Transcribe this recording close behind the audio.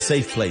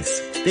safe place.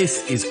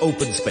 This is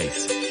Open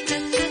Space.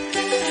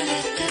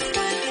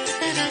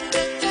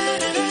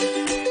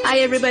 Hi,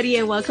 everybody,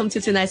 and welcome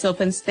to tonight's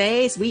Open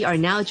Space. We are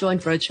now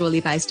joined virtually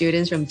by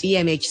students from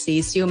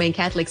DMHC, Ming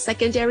Catholic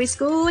Secondary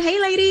School.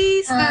 Hey,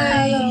 ladies.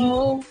 Hi.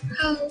 Hello.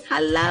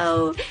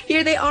 Hello.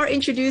 Here they are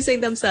introducing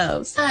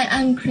themselves. Hi,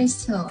 I'm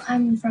Crystal.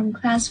 I'm from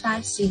Class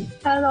 5C.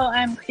 Hello,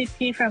 I'm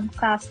Kitty from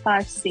Class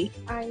 5C.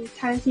 I'm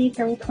Tansy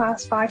from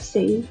Class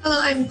 5C. Hello,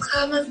 I'm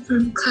Carmen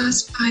from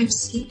Class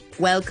 5C.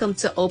 Welcome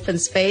to Open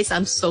Space.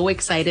 I'm so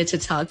excited to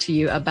talk to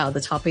you about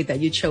the topic that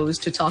you chose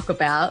to talk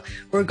about.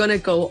 We're going to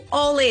go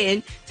all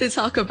in to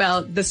talk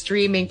about the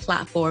streaming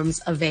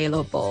platforms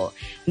available.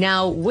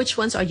 Now, which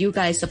ones are you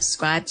guys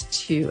subscribed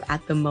to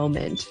at the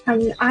moment?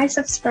 I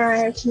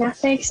subscribe to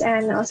Netflix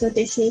and also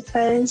Disney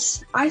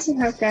Plus. I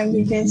subscribe them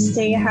because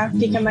they have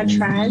become a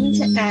trend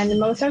and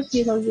most of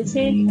people use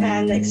it,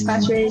 and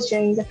especially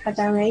during the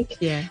pandemic.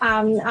 Yeah.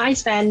 I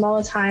spend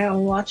more time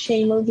on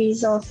watching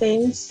movies or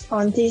films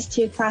on these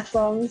two platforms,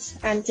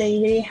 and they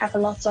really have a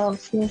lot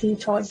of movie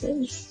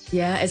choices.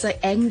 Yeah, it's like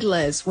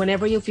endless.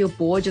 Whenever you feel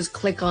bored, just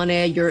click on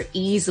it. You're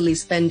easily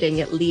spending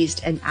at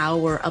least an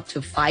hour up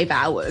to 5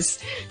 hours,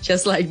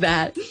 just like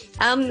that.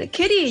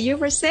 Kitty, you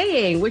were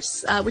saying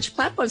which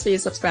platforms do you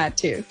subscribe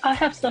to? I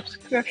have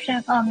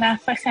subscription on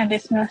Netflix and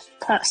Disney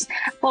Plus.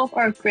 Both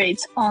are great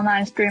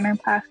online streaming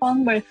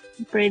platforms with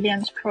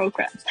brilliant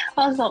programs.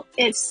 Also,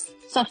 its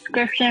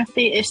subscription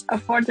fee is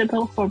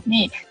affordable for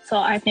me, so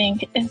I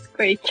think it's a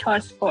great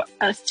choice for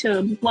us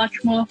to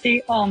watch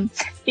movie on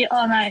the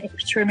online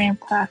streaming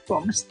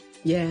platforms.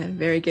 Yeah,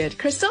 very good.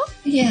 Crystal?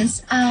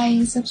 Yes,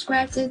 I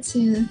subscribed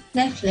to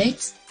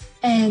Netflix,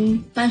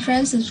 and my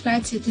friends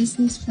subscribe to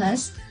Disney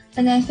Plus.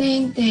 And I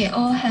think they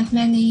all have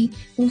many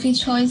movie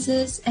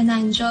choices, and I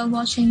enjoy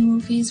watching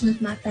movies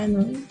with my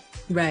family.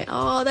 Right.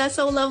 Oh, that's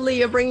so lovely.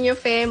 You're bringing your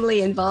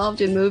family involved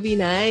in movie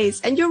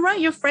nights. And you're right.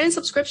 Your friend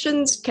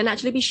subscriptions can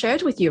actually be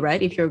shared with you,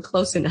 right? If you're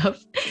close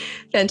enough.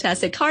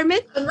 Fantastic.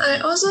 Carmen?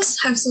 I also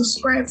have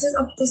subscribed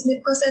of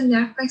Disney Plus and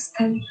Netflix,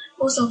 and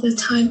most of the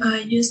time I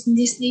use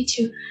Disney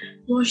to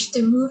watch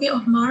the movie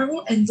of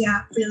Marvel, and they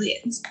are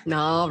brilliant.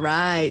 All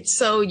right.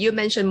 So you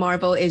mentioned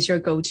Marvel is your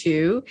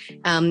go-to.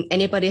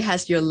 Anybody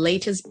has your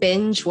latest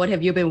binge? What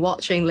have you been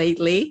watching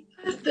lately?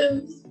 I've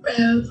been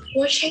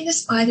watching the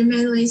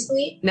Spider-Man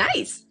lately.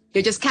 Nice.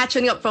 You're just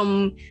catching up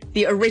from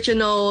the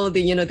original,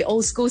 the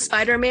old school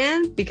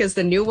Spider-Man because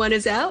the new one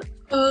is out?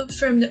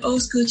 From the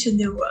old school to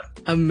new one.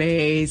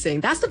 Amazing.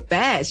 That's the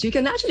best. You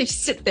can actually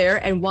sit there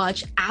and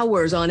watch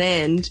hours on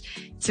end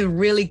to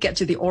really get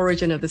to the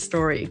origin of the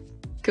story.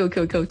 Cool.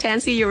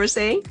 Tansy, you were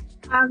saying?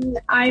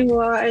 I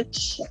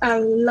watch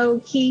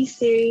Loki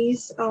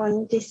series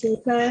on Disney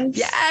Plus.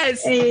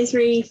 Yes! It is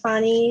really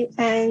funny,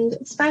 and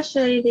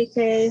especially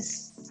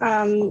because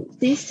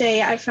this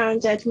day I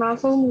found that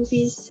Marvel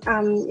movies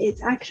it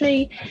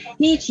actually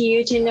need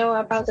you to know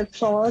about the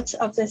plot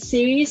of the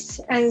series,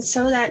 and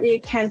so that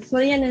you can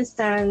fully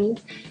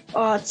understand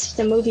what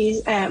the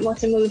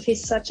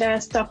movies such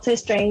as Doctor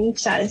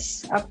Strange that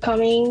is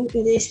upcoming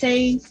these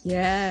days.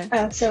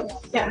 Yeah.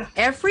 Yeah.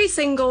 Every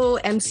single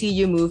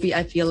MCU movie,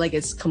 I feel like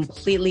it's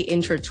completely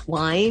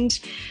intertwined.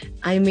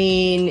 I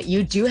mean,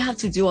 you do have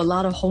to do a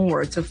lot of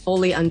homework to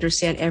fully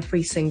understand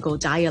every single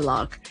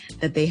dialogue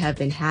that they have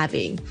been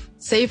having.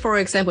 Say, for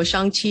example,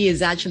 Shang-Chi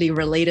is actually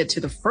related to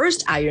the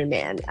first Iron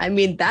Man. I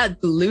mean, that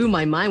blew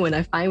my mind when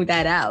I found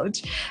that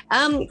out.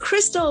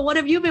 Crystal, what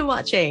have you been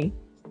watching?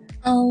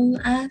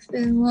 I've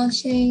been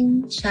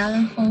watching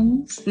Sherlock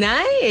Holmes.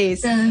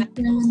 Nice. The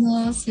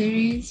criminal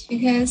series,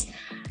 because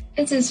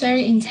it is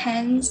very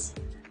intense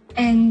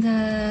and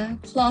the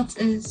plot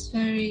is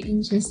very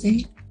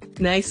interesting.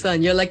 Nice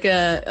one. You're like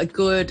a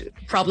good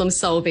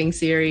problem-solving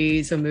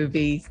series or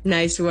movie.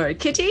 Nice work.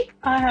 Kitty?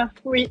 I have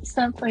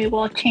recently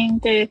watching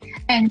the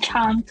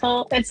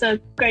Encanto. It's a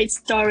great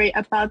story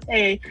about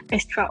a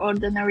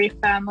extraordinary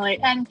family,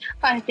 and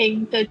I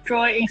think the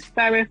drawing is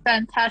very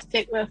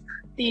fantastic with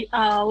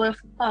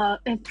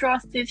it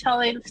draws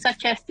detailing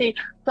such as the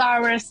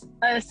flowers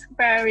is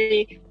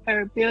very,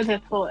 very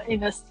beautiful in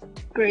the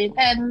screen,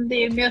 and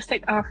the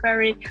music are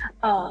very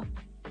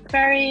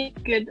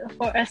good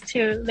for us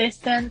to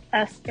listen,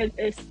 as it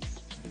is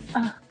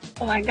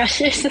oh my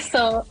gosh, it's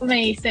so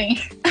amazing.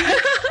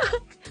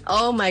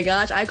 Oh my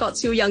gosh, I got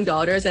 2 young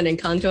daughters, and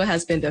Encanto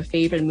has been their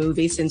favorite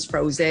movie since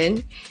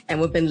Frozen, and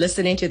we've been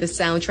listening to the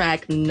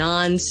soundtrack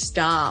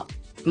non-stop.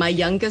 My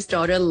youngest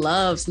daughter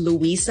loves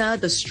Luisa,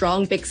 the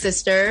strong big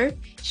sister.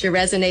 She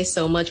resonates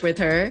so much with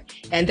her.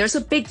 And there's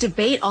a big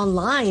debate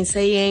online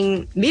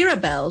saying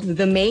Mirabel,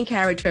 the main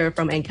character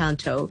from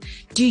Encanto,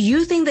 do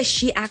you think that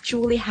she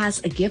actually has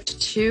a gift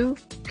too?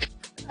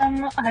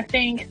 I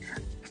think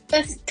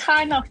it's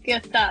kind of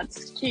gift that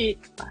she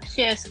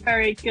is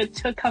very good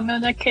to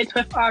communicate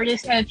with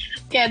artists and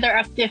gather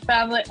up the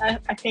family.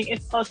 I think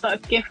it's also a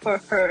gift for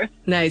her.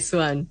 Nice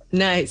one.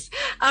 Nice.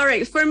 All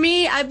right. For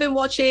me, I've been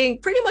watching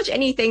pretty much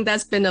anything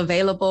that's been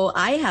available.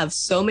 I have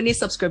so many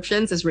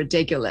subscriptions. It's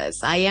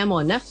ridiculous. I am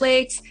on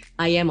Netflix.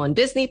 I am on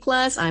Disney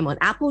Plus. I'm on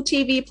Apple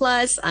TV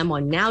Plus. I'm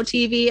on Now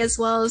TV as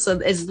well. So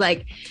it's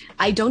like,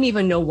 I don't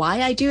even know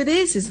why I do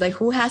this. It's like,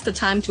 who has the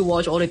time to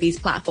watch all of these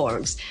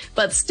platforms?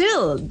 But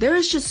still, there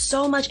is just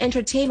so much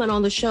entertainment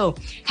on the show.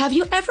 Have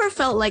you ever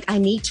felt like I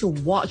need to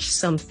watch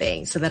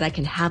something so that I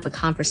can have a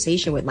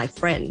conversation with my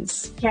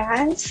friends?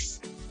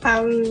 Yes.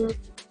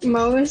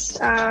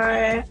 Most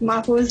are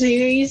Marvel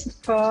series,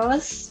 of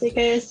course,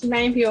 because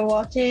many people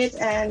watch it,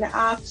 and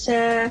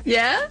after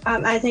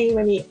I think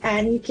maybe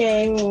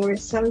Endgame or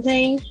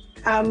something,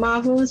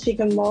 Marvel's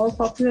become more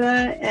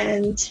popular,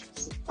 and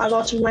a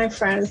lot of my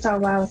friends talk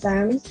about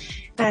them.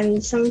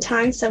 And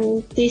sometimes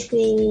some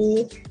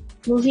Disney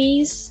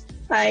movies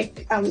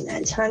like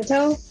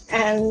Encanto,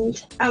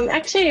 and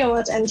actually I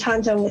watch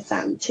Encanto with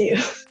them too,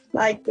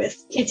 like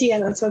with Kitty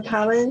and also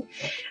Carmen,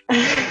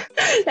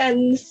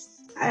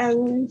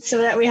 and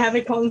so that we have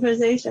a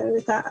conversation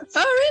with that.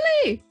 Oh,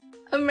 really?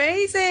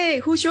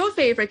 Amazing. Who's your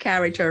favorite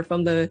character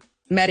from the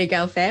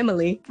Madrigal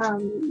family?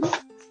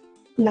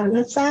 None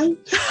of them.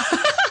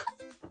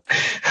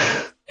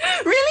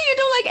 Really? You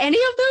don't like any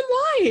of them?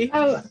 Why?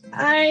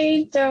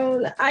 I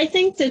don't. I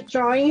think the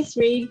drawing is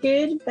really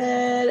good,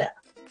 but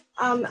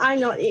I'm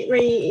not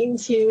really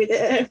into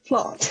the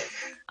plot.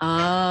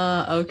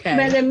 Ah, okay.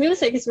 But the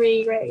music is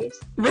really great.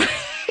 Right.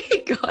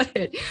 Got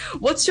it.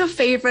 What's your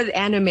favorite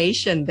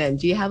animation then?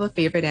 Do you have a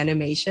favorite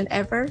animation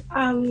ever?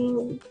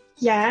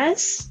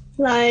 Yes.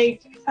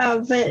 Like,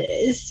 but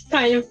it's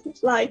kind of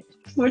like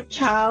for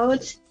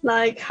child,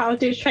 like How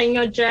to Train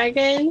Your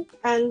Dragon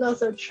and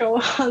also Troll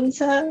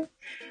Hunter.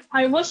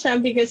 I watched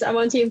them because I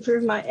want to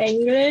improve my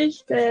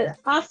English, but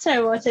after I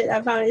watched it,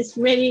 I found it's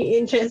really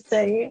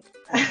interesting.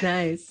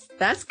 Nice.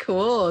 That's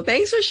cool.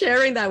 Thanks for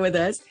sharing that with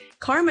us.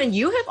 Carmen,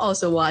 you have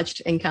also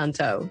watched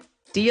Encanto.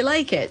 Do you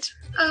like it?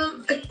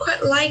 I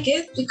quite like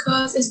it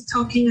because it's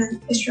talking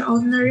an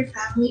extraordinary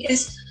family.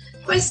 It's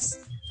quite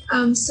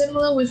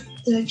similar with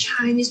the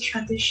Chinese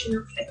tradition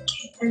of the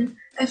king, and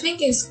I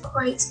think it's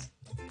quite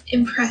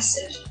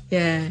impressive.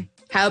 Yeah.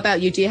 How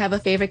about you? Do you have a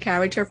favorite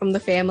character from the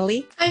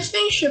family? I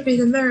think should be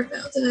the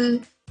Mirabelle,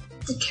 the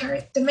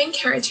main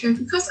character,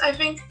 because I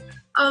think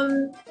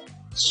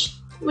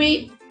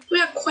we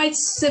are quite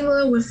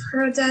similar with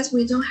her, that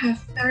we don't have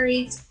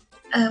very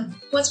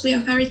once we are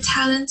very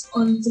talented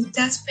on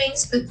that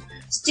things, but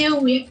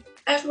still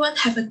everyone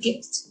have a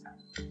gift.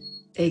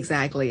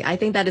 Exactly. I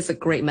think that is a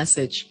great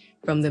message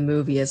from the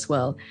movie as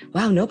well.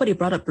 Wow, nobody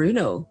brought up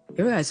Bruno.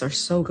 You guys are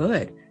so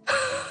good.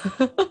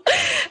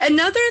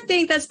 Another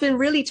thing that's been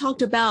really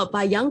talked about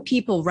by young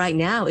people right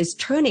now is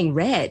Turning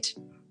Red.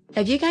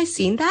 Have you guys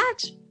seen that?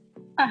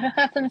 I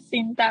haven't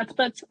seen that,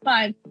 but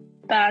my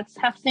dad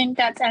have seen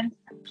that, and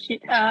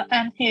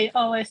he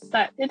always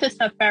said it is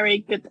a very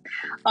good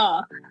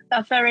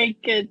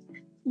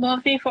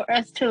movie for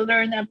us to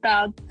learn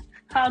about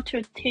how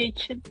to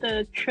teach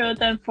the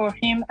children, for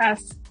him,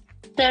 as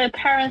the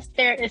parents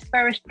there is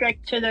very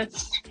strict to the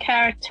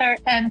character,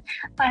 and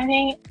I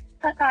think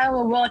I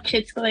will watch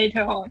it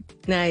later on.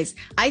 Nice.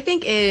 I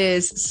think it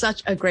is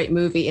such a great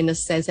movie in the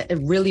sense that it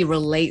really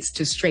relates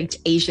to strict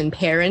Asian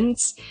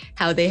parents,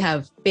 how they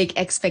have big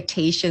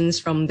expectations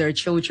from their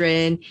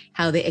children,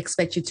 how they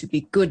expect you to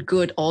be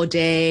good all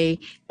day.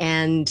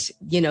 And,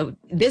 you know,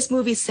 this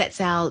movie sets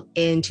out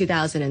in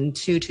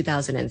 2002,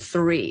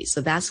 2003.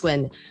 So that's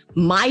when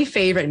my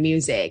favorite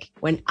music,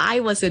 when I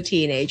was a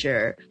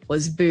teenager,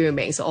 was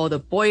booming. So all the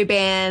boy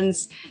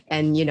bands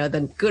and, you know,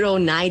 the good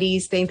old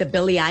 90s thing that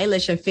Billie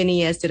Eilish and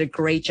Phineas did a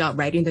great job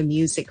writing the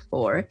music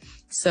for.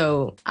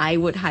 So I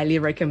would highly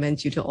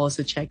recommend you to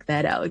also check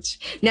that out.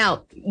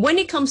 Now, when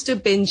it comes to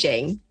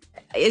binging,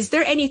 is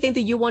there anything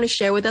that you want to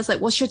share with us? Like,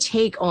 what's your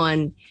take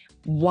on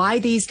why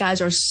these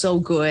guys are so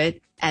good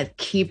at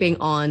keeping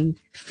on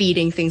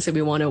feeding things that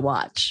we want to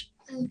watch?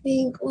 I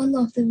think one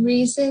of the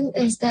reasons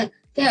is that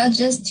there are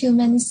just too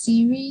many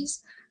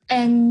series,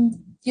 and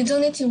you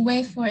don't need to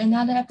wait for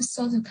another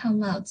episode to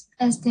come out,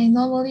 as they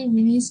normally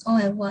release all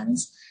at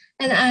once.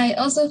 And I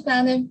also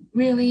found it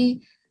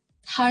really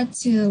hard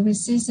to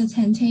resist the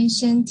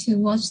temptation to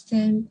watch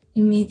them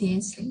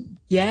immediately.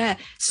 Yeah.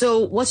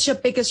 So what's your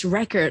biggest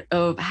record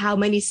of how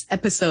many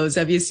episodes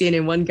have you seen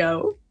in one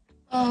go?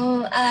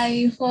 Oh,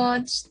 I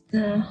watched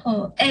the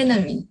whole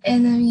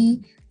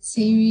enemy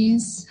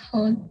series,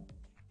 whole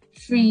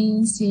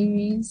 3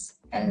 series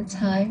at a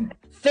time.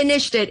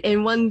 Finished it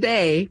in one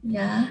day?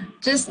 Yeah,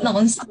 just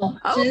non-stop.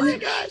 My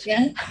gosh.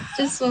 Yeah,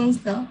 just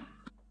non-stop.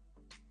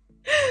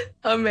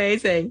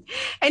 Amazing.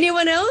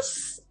 Anyone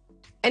else?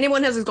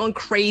 Anyone has gone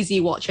crazy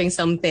watching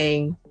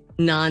something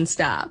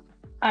non-stop?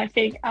 I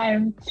think I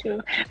am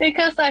too,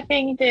 because I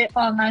think the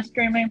online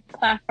streaming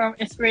platform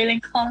is really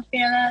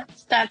convenient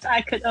that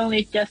I could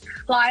only just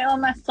lie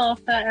on my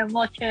sofa and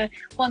watch a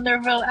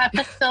wonderful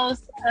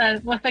episodes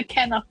with a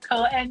can of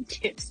Coke and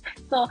chips.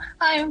 So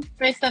I'm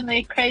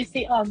recently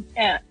crazy on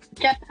a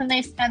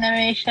Japanese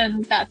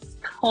animation that's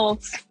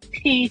called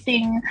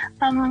Teasing.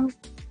 I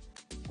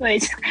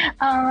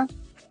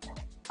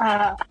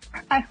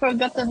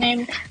forgot the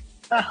name.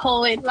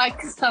 Wholly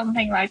like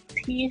something like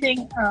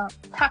Teasing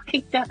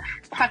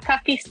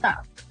Takaki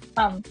stuff.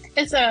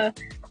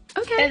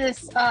 It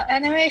is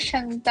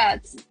animation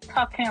that's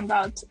talking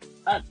about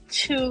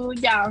two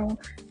young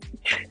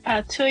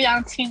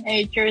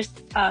teenagers,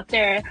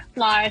 their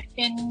life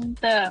in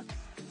the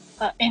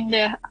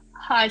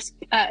high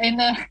in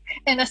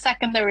the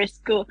secondary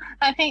school.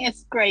 I think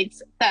it's great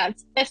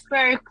that it's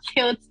very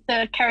cute.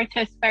 The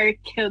character is very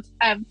cute,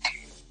 and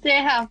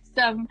they have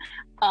some.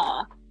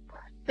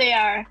 They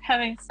are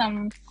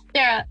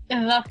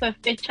in love with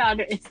each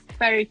other. It's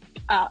very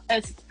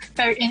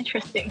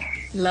interesting.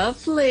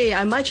 Lovely.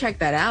 I might check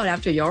that out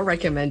after your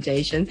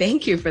recommendation.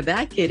 Thank you for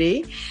that,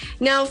 Kitty.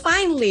 Now,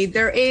 finally,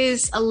 there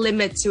is a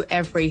limit to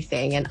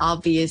everything. And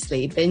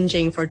obviously,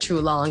 binging for too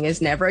long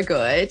is never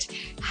good.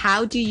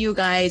 How do you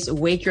guys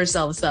wake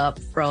yourselves up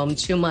from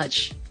too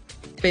much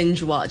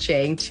binge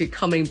watching to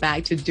coming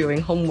back to doing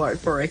homework,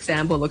 for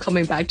example, or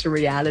coming back to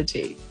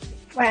reality?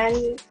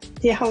 When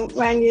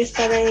you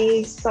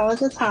suddenly saw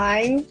the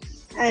time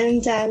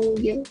and then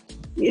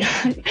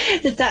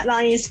the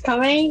deadline is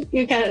coming,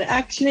 you can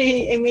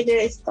actually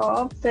immediately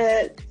stop.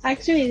 But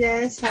actually,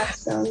 there's have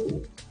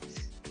some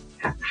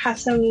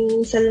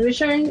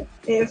solution.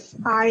 If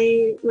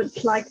I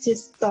would like to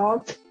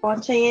stop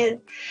watching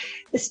it,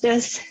 it's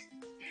just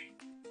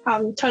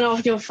turn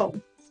off your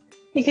phone,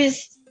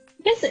 because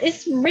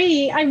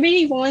I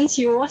really want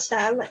to watch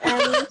them,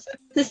 and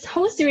this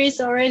whole series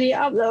already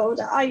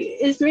uploaded.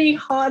 It's really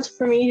hard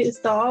for me to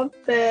stop,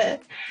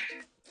 but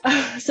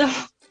so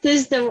this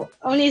is the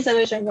only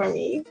solution for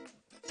me.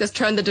 Just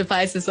turn the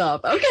devices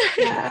off. Okay.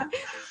 Yeah.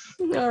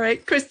 All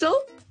right,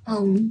 Crystal?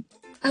 I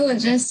would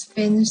just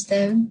finish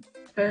them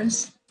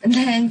first and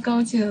then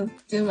go to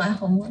do my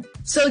homework.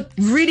 So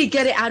really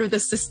get it out of the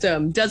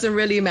system. Doesn't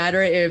really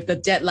matter if the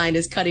deadline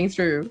is cutting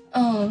through.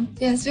 Oh,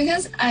 yes,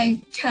 because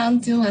I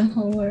can't do my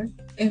homework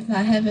if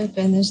I haven't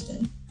finished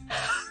it.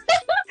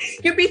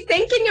 You'll be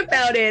thinking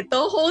about it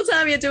the whole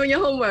time you're doing your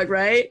homework,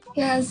 right?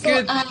 Yeah,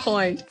 so Good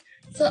point.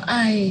 So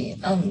I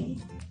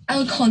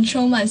will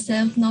control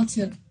myself not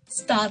to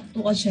start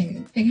watching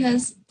it,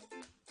 because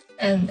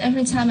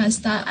every time I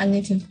start, I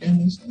need to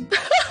finish it.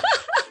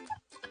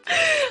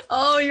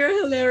 Oh,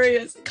 you're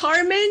hilarious.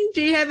 Carmen,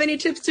 do you have any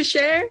tips to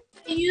share?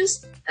 I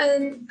use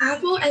an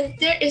Apple, and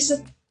there is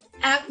an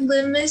app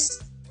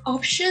limits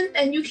option,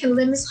 and you can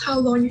limit how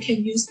long you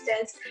can use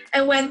that.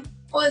 And when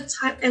all the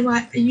time,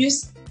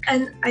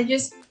 and I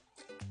just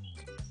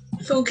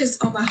focus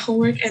on my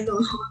homework and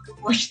not how to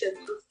watch the movie.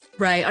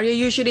 Right. Are you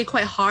usually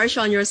quite harsh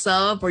on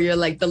yourself, or you're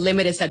like the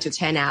limit is set to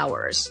 10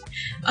 hours?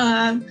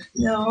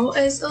 No,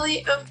 it's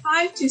only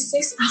 5 to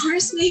 6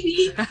 hours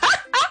maybe.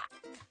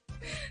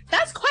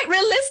 That's quite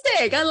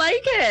realistic. I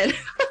like it.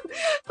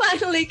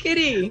 Finally,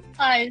 Kitty.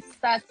 I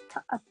set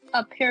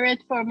a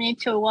period for me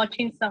to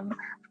watching those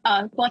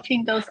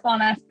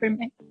online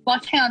streaming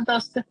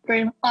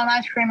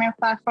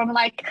platform.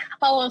 Like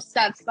I will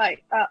set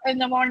in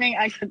the morning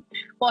I could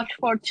watch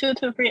for 2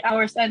 to 3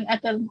 hours, and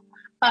at the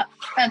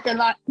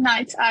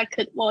night I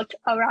could watch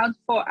around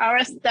 4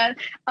 hours. Then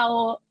I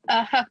will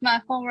have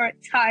my homework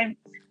time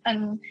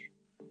and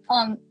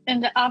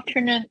in the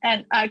afternoon,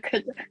 and I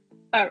could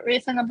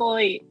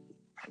reasonably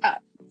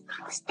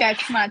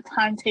sketch my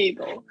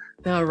timetable.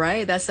 All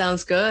right, that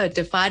sounds good.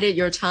 Divided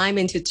your time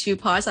into 2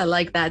 parts. I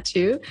like that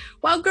too.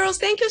 Well, girls,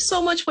 thank you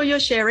so much for your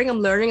sharing. I'm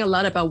learning a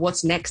lot about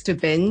what's next to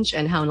binge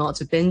and how not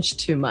to binge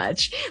too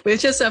much. We've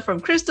just heard from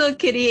Crystal,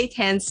 Kitty,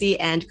 Tansy,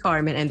 and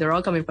Carmen, and they're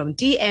all coming from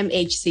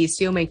DMHC,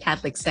 Xiumen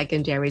Catholic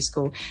Secondary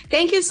School.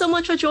 Thank you so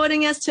much for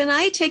joining us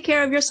tonight. Take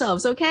care of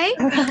yourselves, okay?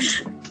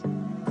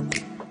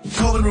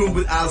 Common Room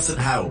with Alison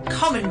Howe.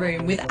 Common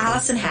Room with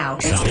Alison Howe.